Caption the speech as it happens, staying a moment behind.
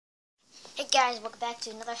guys, welcome back to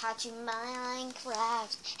another How to Minecraft.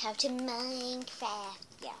 Yeah, How to Minecraft.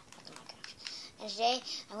 And today,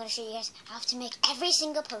 I'm going to show you guys how to make every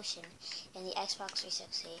single potion in the Xbox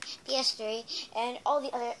 360, PS3, and all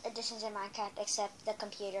the other editions in Minecraft except the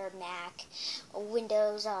computer, Mac,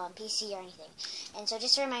 Windows, PC, or anything. And so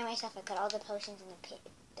just to remind myself, I put all the potions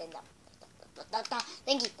in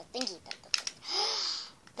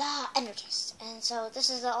the ender chest. And so this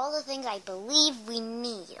is all the things I believe we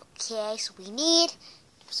need. Okay,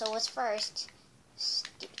 so what's first?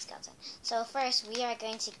 Stupid skeleton. So first we are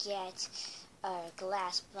going to get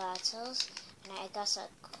glass bottles, and I got a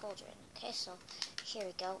cauldron. Okay, so here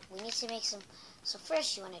we go. We need to make some. So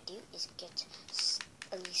first you want to do is get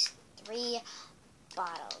at least 3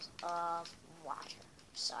 bottles of water.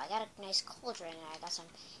 So I got a nice cauldron, and I got some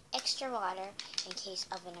extra water in case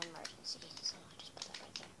of an emergency. So I just put that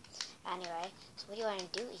right there. Anyway, so what you want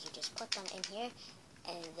to do is you just put them in here,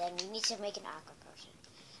 and then you need to make an aqua potion.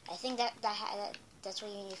 I think that's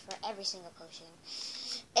what you need for every single potion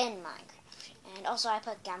in Minecraft. And also I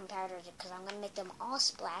put gunpowder because I'm going to make them all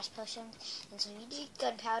splash potions, and so you need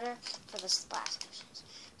gunpowder for the splash potions.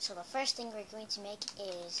 So the first thing we're going to make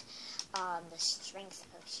is the strength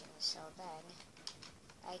potion. So then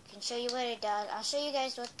I can show you what it does. I'll show you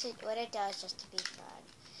guys what it does just to be fun.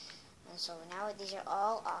 And so now these are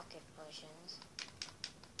all aqua potions.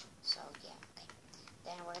 So yeah, okay.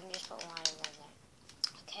 Then we're going to just put one in there.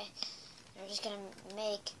 Okay. We're just going to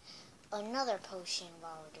make another potion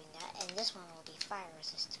while we're doing that, and this one will be fire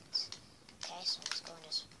resistance. Okay, so let's go and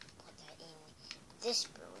just put that in this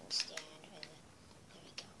brewing stand. And there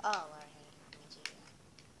we go. Oh, where did I do that?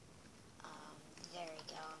 There we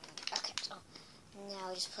go. Okay, so now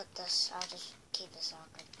we just put this. I'll just keep this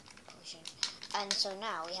aqua potion. And so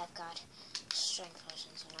now we have got strength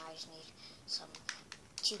potion. So now I just need some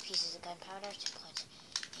 2 pieces of gunpowder to put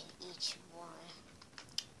in each one,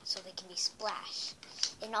 so they can be splashed.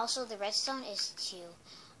 And also the redstone is to,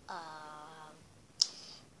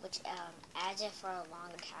 which adds it for a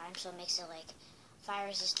long time, so it makes it like fire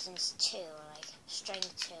resistance 2, or like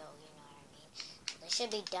strength 2, you know what I mean. So they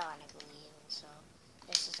should be done, I believe, and so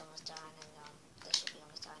this is almost done, and this should be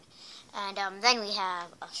almost done. And then we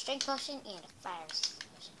have a strength potion and a fire resistance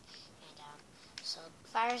potion. And so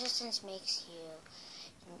fire resistance makes you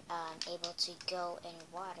able to go in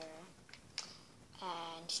water,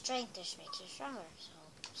 and strength just makes you stronger. So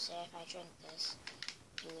say if I drink this,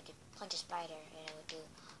 you would punch a spider and it would do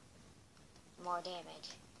more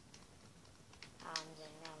damage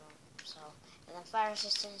than normal. So, and then fire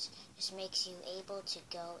resistance just makes you able to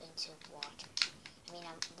go into water. I mean,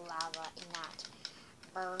 lava, not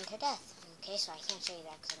burn to death. Okay, so I can't show you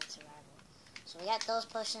that because I'm in survival. So we got those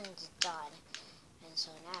potions done, and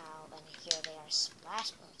so now, and here they are,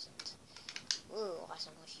 splash potions. Ooh,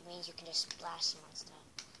 awesome, which means you can just splash some on stuff.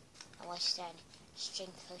 And once you said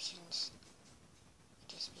strength potions would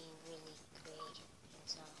just be really great. And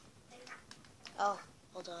so, oh,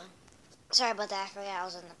 hold on. Sorry about that. I forgot I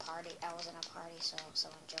was in the party. I was in a party, so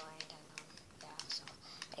someone joined, and yeah. So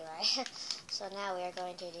anyway, so now we are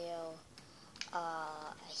going to do a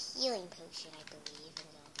healing potion, I believe.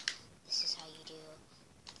 And so this is how you do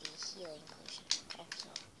the healing potion. Okay, so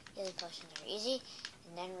healing potions are easy,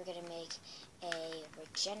 and then we're gonna make a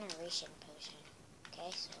regeneration potion.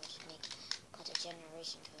 Okay, so let's put a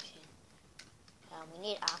generation potion. We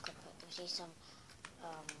need aqua potion. We need some,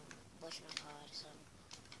 some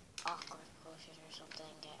aqua potion or something.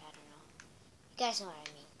 I don't know. You guys know what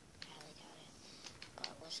I mean. I highly doubt it. But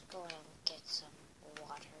let's go ahead and get some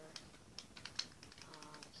water.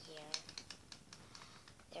 Here.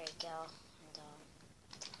 There we go. And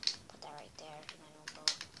put that right there. And then we'll go.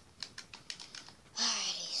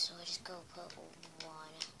 Alrighty, so we'll just go put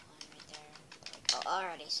one right there.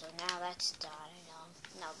 Alrighty, so now that's done.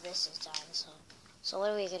 Now this is done. So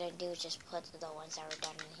what are we gonna do? Just put the ones that were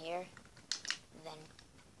done in here, then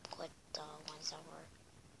put the ones that were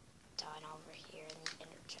done over here in the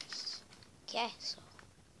inner chest. Okay, so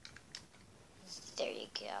there you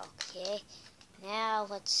go. Okay, now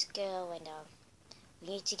let's go and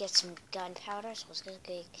we need to get some gunpowder. So let's go.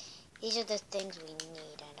 These are the things we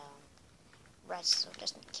need, and redstone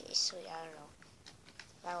just in case. So I don't know.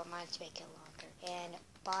 That reminds me to make it longer. And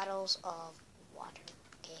bottles of water.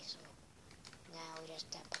 Okay, so now we just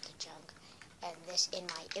put the jug and this in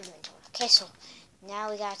my inventory. Okay, so now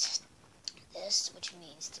we got this, which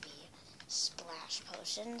means to be splash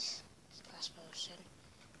potions. Splash potion.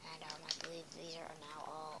 And I believe these are now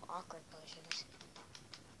all aqua potions.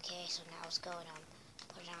 Okay, so now let's go and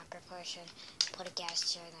put an aqua potion, put a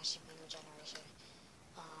gas chair, and that should be regeneration.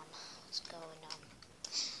 Let's go and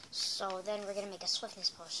So then we're gonna make a swiftness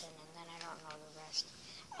potion, and then I don't know the rest.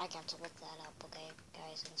 I have to look that up, okay,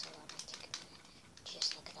 guys? And so that might take a minute.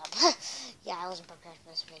 Just look it up. Yeah, I wasn't prepared for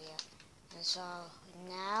this video. And so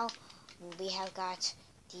now we have got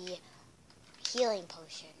the healing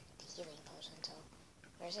potion. So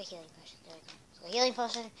where's the healing potion? There we go. So the healing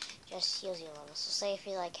potion just heals you a little. So say if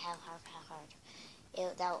you like have hard,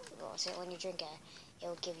 so when you drink it, it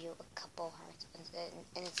will give you a couple hearts,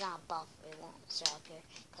 and it's not a buff. It won't stay up here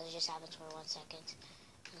because it just happens for 1 second.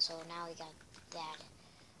 And so now we got that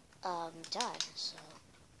done. So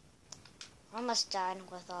we're almost done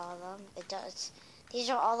with all of them. It does. These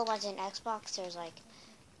are all the ones in Xbox. There's like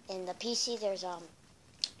in the PC. There's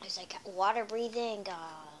like water breathing.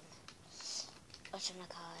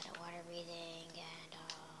 Whatchamacallit, water breathing, and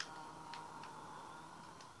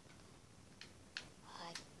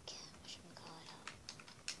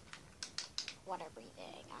water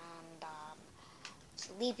breathing, and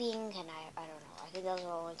sleeping, and I don't know. I think those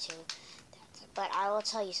are all two. But I will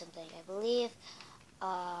tell you something. I believe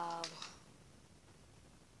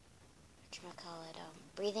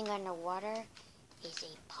breathing underwater is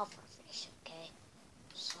a puffer fish. Okay,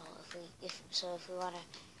 so if we want to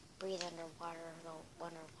breathe underwater, the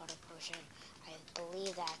underwater potion, I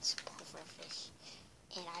believe that's pufferfish.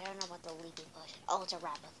 And I don't know about the leaping potion. Oh, it's a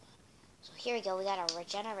rabbit. So here we go. We got a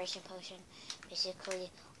regeneration potion.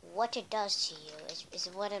 Basically, what it does to you is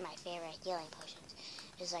one of my favorite healing potions.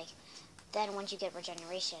 It's like, then once you get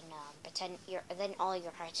regeneration, then all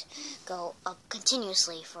your hearts go up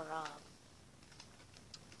continuously for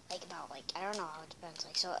I don't know how it depends.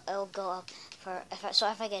 Like, so it'll go up for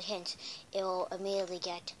if I get hit, it'll immediately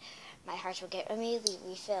get my hearts will get immediately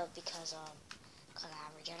refilled because I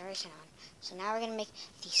have regeneration on. So now we're gonna make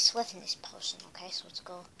the swiftness potion. Okay, so let's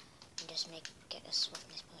go and just get a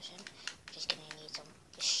swiftness potion. We're just gonna need some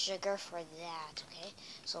sugar for that. Okay,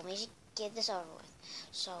 so let me just get this over with.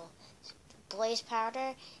 So blaze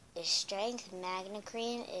powder is strength, magna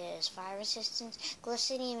cream is fire resistance,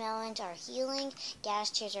 glistening melons are healing, gas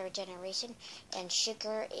tears are regeneration, and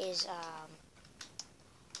sugar is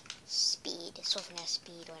speed, swiftness,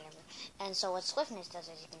 speed, whatever. And so what swiftness does,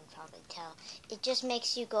 as you can probably tell, it just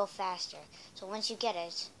makes you go faster. So once you get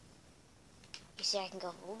it, you see I can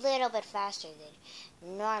go a little bit faster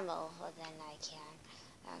than normal than I can.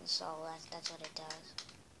 And so that's what it does.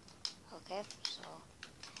 Okay, so,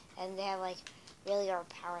 and they have like really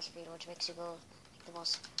overpowered speed, which makes you go like the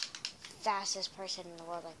most fastest person in the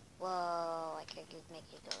world. Like, whoa, like it could make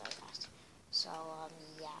you go really fast. So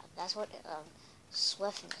yeah, that's what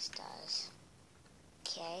swiftness does.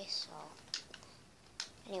 Okay, so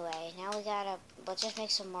anyway, now we gotta, let's just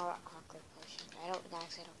make some more awkward potions. I don't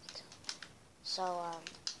think so. So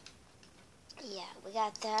yeah, we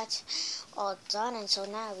got that all done, and so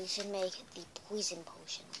now we should make the poison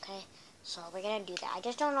potion. Okay, so we're gonna do that. I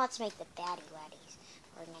just don't know how to make the baddie waddies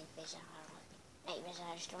or night vision. I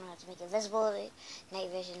just don't know how to make invisibility, night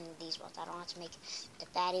vision, and these ones. I don't know how to make the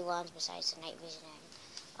baddie ones besides the night vision and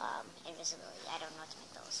invisibility. I don't know how to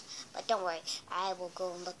make those. But don't worry, I will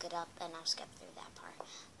go and look it up, and I'll skip through that part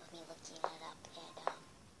of me looking it up,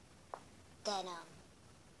 and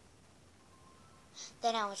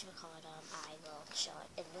then I will show it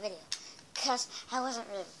in the video. Because I wasn't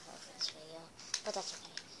really prepared for this video, but that's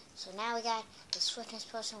okay. So now we got the swiftness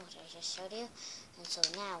potion, which I just showed you, and so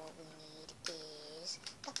now what we need is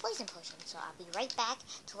the poison potion. So I'll be right back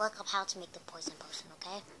to look up how to make the poison potion,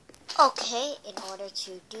 okay? Okay, in order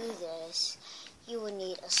to do this, you will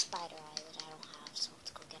need a spider eye, which I don't have, so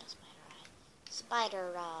let's go get a spider eye.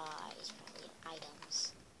 Spider eye is probably in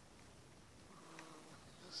items.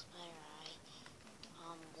 No spider eye.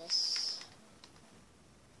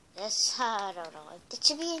 This, I don't know. It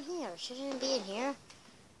should be in here. Shouldn't it be in here?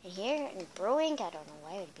 In here? In brewing? I don't know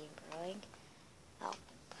why it would be in brewing. Oh.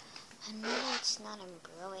 No, it's not in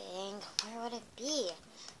brewing. Where would it be?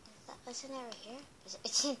 Isn't it over here?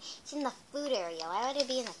 It's in the food area. Why would it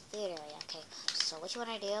be in the food area? Okay, so what you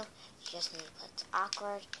want to do, you just need to put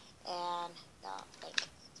awkward and the link.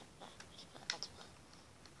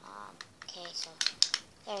 Okay, so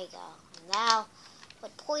there you go. Now,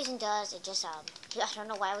 what poison does, it just, I don't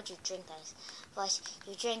know why would you drink this, but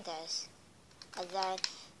you drink this, and then,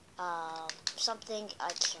 something, here,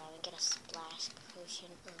 let me get a splash potion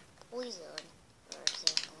of poison, for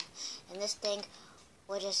example, and this thing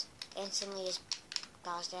will just instantly just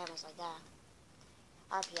cause damage like that,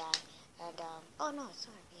 RPI, and, oh no, it's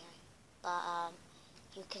not RPI, but,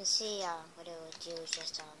 you can see, what it would do is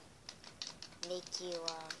just, make you,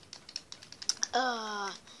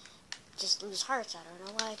 just lose hearts. I don't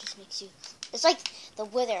know why. It just makes you... It's like the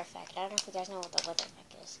wither effect. I don't know if you guys know what the wither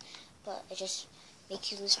effect is. But it just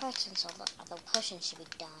makes you lose hearts, and so the potion should be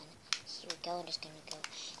done. Here we go. I'm just gonna go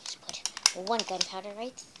just put one gunpowder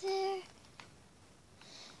right there.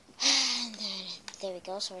 And then there we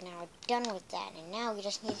go. So we're now done with that, and now we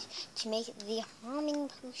just need to make the harming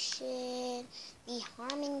potion. The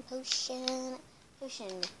harming potion.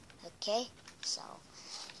 Okay. So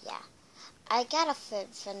yeah, I got a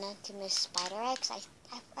Phantomus Spider X.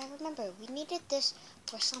 I remember we needed this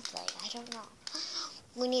for something. I don't know.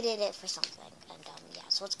 We needed it for something, and yeah.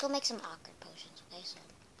 So let's go make some awkward potions. Okay, so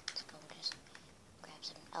let's go and just grab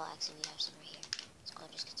some. Oh, actually, we have some right here. Let's go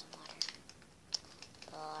and just get some water.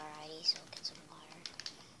 Alrighty, so get some water.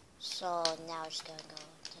 So now we're just gonna go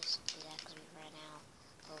just do that because we ran out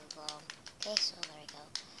of. Okay, so there we go.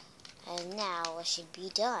 And now it should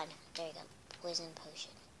be done. There you go. Poison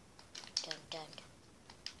potion. Done.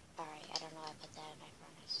 Alright, I don't know why I put that in my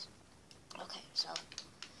furnace. Okay, so.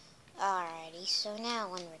 Alrighty, so now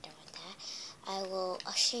when we're done with that, I'll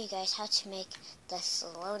show you guys how to make the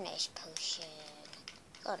slowness potion.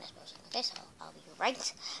 Okay, so I'll be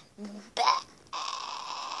right back.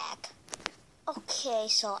 Okay,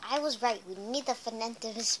 so I was right. We need the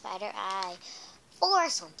Phantomus Spider Eye for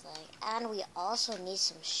something, and we also need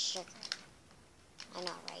some sugar. I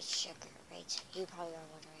know, right? Sugar, right? You probably are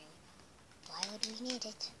wondering, why would we need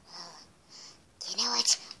it? Well, you know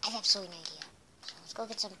what? I have absolutely no idea. So let's go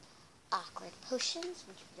get some awkward potions,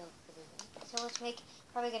 which we don't really need. So let's make,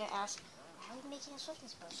 probably going to ask, why are we making a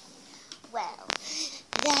swiftness potion? Well,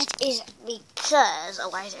 that is because, oh,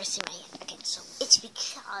 why is there a C in my hand? Okay, so it's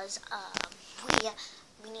because,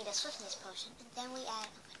 we need a swiftness potion, and then we add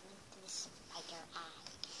a Phantomus Spider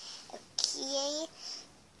Eye. Okay,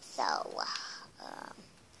 so,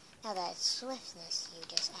 now that it's swiftness, you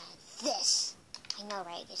just add this. I know,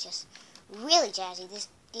 right? It's just really jazzy.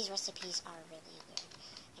 These recipes are really weird.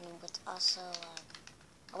 And what's also,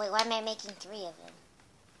 oh wait, why am I making 3 of them?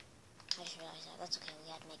 I just realized that. That's okay.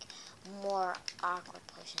 We had to make more awkward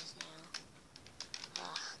potions now.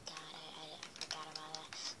 Oh, God, I forgot about that.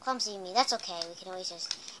 Clumsy me. That's okay. We can always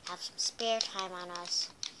just have some spare time on us.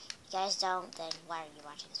 If you guys don't, then why are you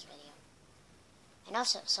watching this video? And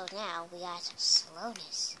also, so now we got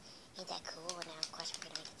slowness. Ain't that cool? And now, of course, we're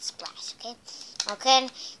going to make it splash, okay? Okay,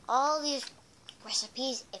 all these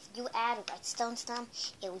recipes, if you add redstone to them,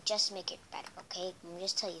 it would just make it better, okay? Let me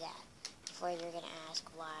just tell you that before you're going to ask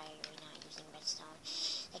why we're not using redstone.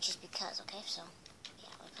 That's just because, okay? So,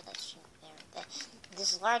 yeah, I'll put that string there.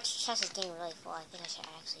 This large chest is getting really full. I think I should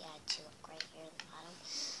actually add 2 right here at the bottom.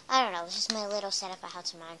 I don't know. It's just my little setup of how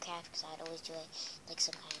to Minecraft, because I'd always do it like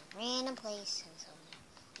some kind of random place, and so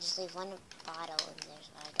I just leave one bottle in there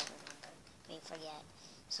so I don't remember. Forget.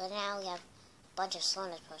 So now we have a bunch of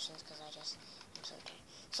slowness potions because I'm so tired.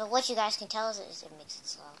 So what you guys can tell is it makes it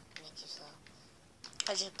slow. It makes you slow.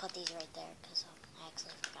 I just put these right there because I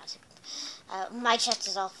actually forgot to. My chest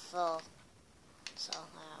is all full. So,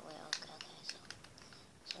 okay.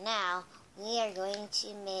 So now we are going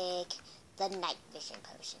to make the night vision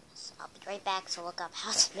potions. I'll be right back, so look up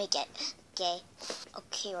how to make it. Okay,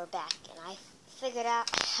 we're back, and I figured out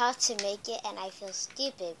how to make it, and I feel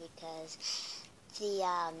stupid because the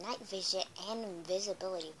night vision and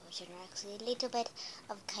invisibility potion are actually a little bit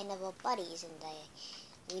of kind of a buddies, and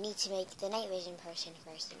we need to make the night vision potion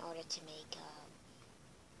first in order to make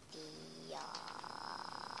the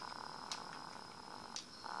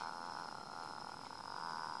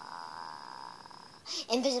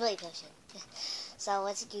invisibility potion. So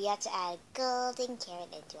we have to add golden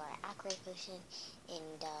carrot into our awkward potion,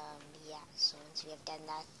 and yeah. So once we have done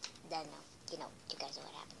that, then you guys know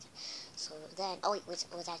what happens. So then, oh wait, was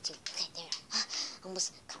that too? Okay, there.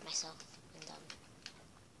 Almost caught myself,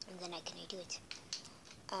 and then I couldn't do it.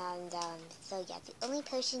 And so yeah, the only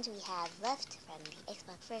potions we have left from the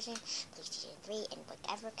Xbox version, PlayStation 3, and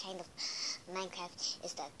whatever kind of Minecraft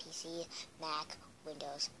is the PC, Mac,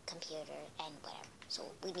 Windows, computer, and whatever. So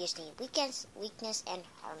we just need weakness, and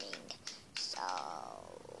harming. So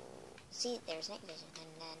see, there's night vision,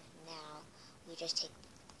 and then now we just take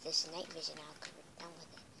this night vision out because we're done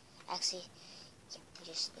with it. Actually, yeah,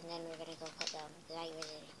 and then we're gonna go put the night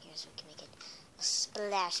vision in here so we can make it a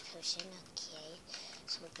splash potion. Okay.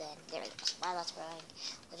 So then, there it is. While that's growing,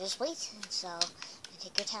 we'll just wait, and so,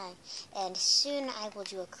 take your time. And soon I will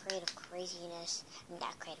do a creative craziness,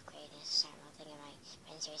 not creative craziness, sorry, I'm thinking of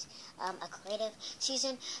my series, a creative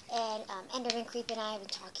season, and Enderman Creep and I have been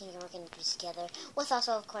talking, and we're going to do this together, with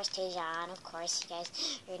also, of course, Tejan, of course, you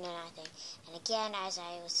guys already know nothing. And again, as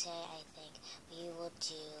I would say, I think we will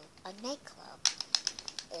do a nightclub,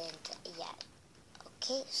 and yeah.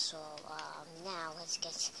 Okay, so now let's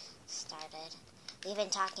get started. We've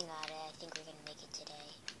been talking about it. I think we're going to make it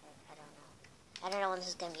today. I don't know. I don't know when this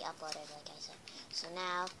is going to be uploaded, like I said. So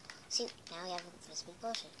now, see, now we have a invisibility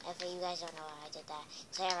potion. If you guys don't know how I did that,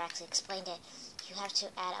 Sarah actually explained it. You have to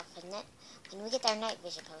add up a net. When we get our night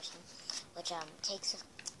vision potion, which takes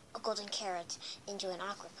a golden carrot into an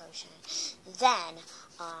aqua potion, then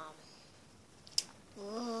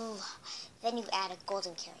then you add a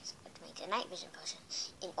golden carrot to make a night vision potion.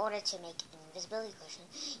 In order to make an invisibility potion,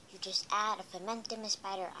 you just add a fermentum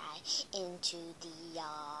spider eye into the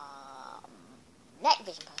night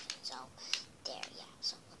vision potion. So there, yeah.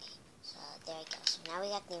 So okay, so there we go. So now we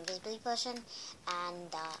got the invisibility potion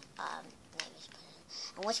and the night vision potion.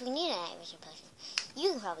 And what we need a night vision potion,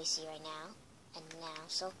 you can probably see right now. And now,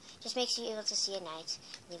 so just makes you able to see at night.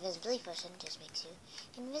 The invisibility potion just makes you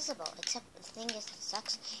invisible. Except the thing is that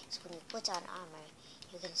sucks is when you put on armor,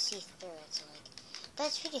 you can see through it. So like,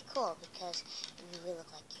 that's pretty cool because you will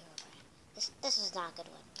look like Herobrine. This is not a good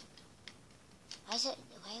one. Why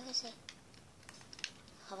was it?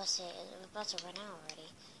 I was about to run out already.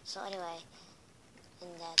 So anyway,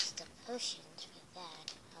 and that's the potions for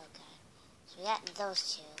that. Oh god. So we got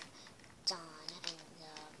those two done, and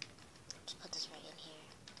put this right in here,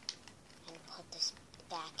 and put this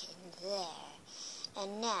back in there.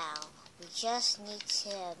 And now, we just need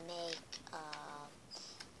to make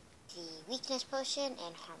the weakness potion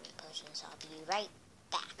and harmony potion. So I'll be right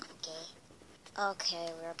back, okay? Okay,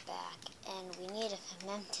 we're back, and we need a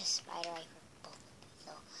fermented spider eye for both.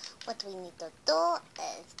 So what we need to do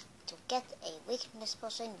is to get a weakness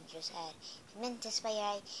potion, you just add fermented spider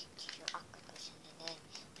eye to your aqua potion, and then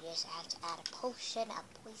you just have to add a potion, a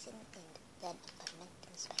poison, and then a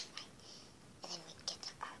fermenting spider eye, and then we get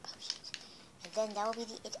our potions. And then that will be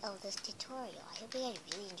the end of this tutorial. I hope you guys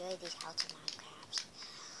really enjoyed these How to Minecrafts.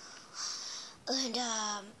 And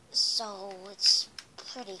so it's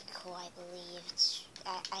pretty cool, I believe.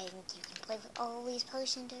 You can play with all these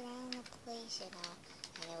potions around the place, and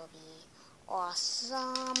it will be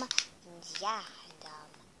awesome. And yeah, and it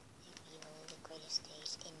will be one of the greatest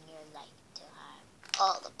days in your life to have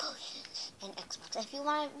all the potions in Xbox. If you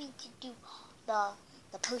want me to do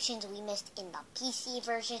the potions we missed in the PC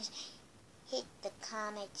versions, hit the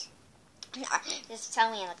comment. Just tell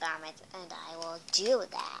me in the comments, and I will do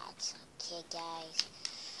that. Okay, guys.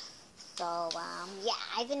 So, yeah,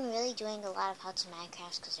 I've been really doing a lot of How to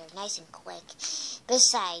Minecrafts because they're nice and quick.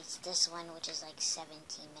 Besides this one, which is like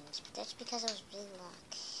 17 minutes, but that's because it was really long.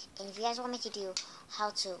 And if you guys want me to do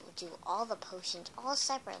how to do all the potions all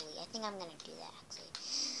separately, I think I'm going to do that, actually.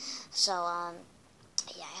 So,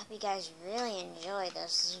 yeah, I hope you guys really enjoyed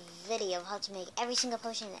this video of how to make every single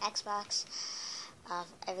potion in the Xbox of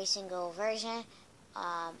every single version,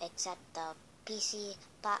 except the PC,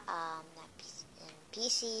 not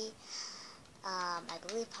PC, I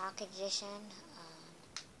believe Pocket Edition,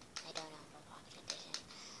 I don't know about Pocket Edition,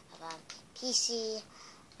 PC,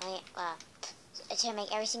 to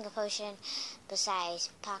make every single potion besides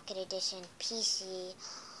Pocket Edition, PC,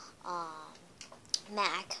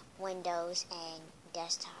 Mac, Windows, and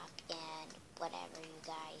desktop, and whatever you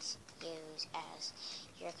guys use as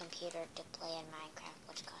your computer to play in Minecraft,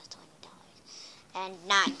 which costs $20, and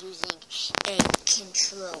not using a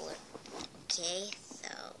controller. Okay,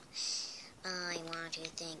 so I want to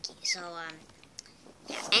thank you. So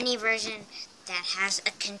yeah, any version that has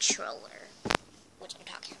a controller, which I'm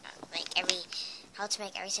talking about, like how to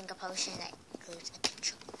make every single potion that includes a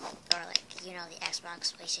controller, or like, you know, the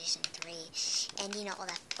Xbox, PlayStation 3, and you know, all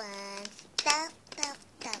that fun stuff.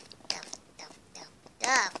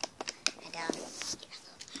 And yeah, so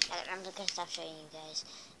I'm just gonna stop showing you guys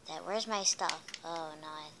that. Where's my stuff? Oh no,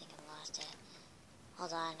 I think I lost it.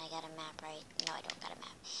 Hold on, I got a map, right? No, I don't got a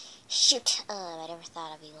map. Shoot! I never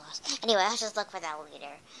thought I'd be lost. Anyway, I'll just look for that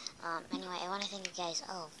later. Anyway, I want to thank you guys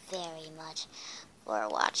all very much for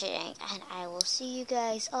watching, and I will see you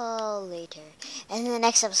guys all later. And in the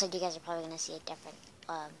next episode, you guys are probably going to see a different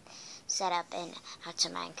setup in How to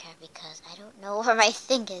Minecraft, because I don't know where my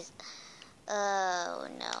thing is. Oh,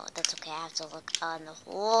 no, that's okay. I have to look on the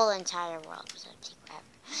whole entire world, so it'll take forever.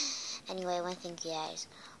 Anyway, I want to thank you guys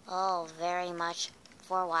all very much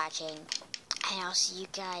for watching, and I'll see you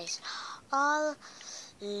guys all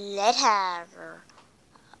later.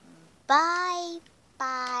 Bye,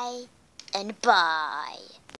 and bye.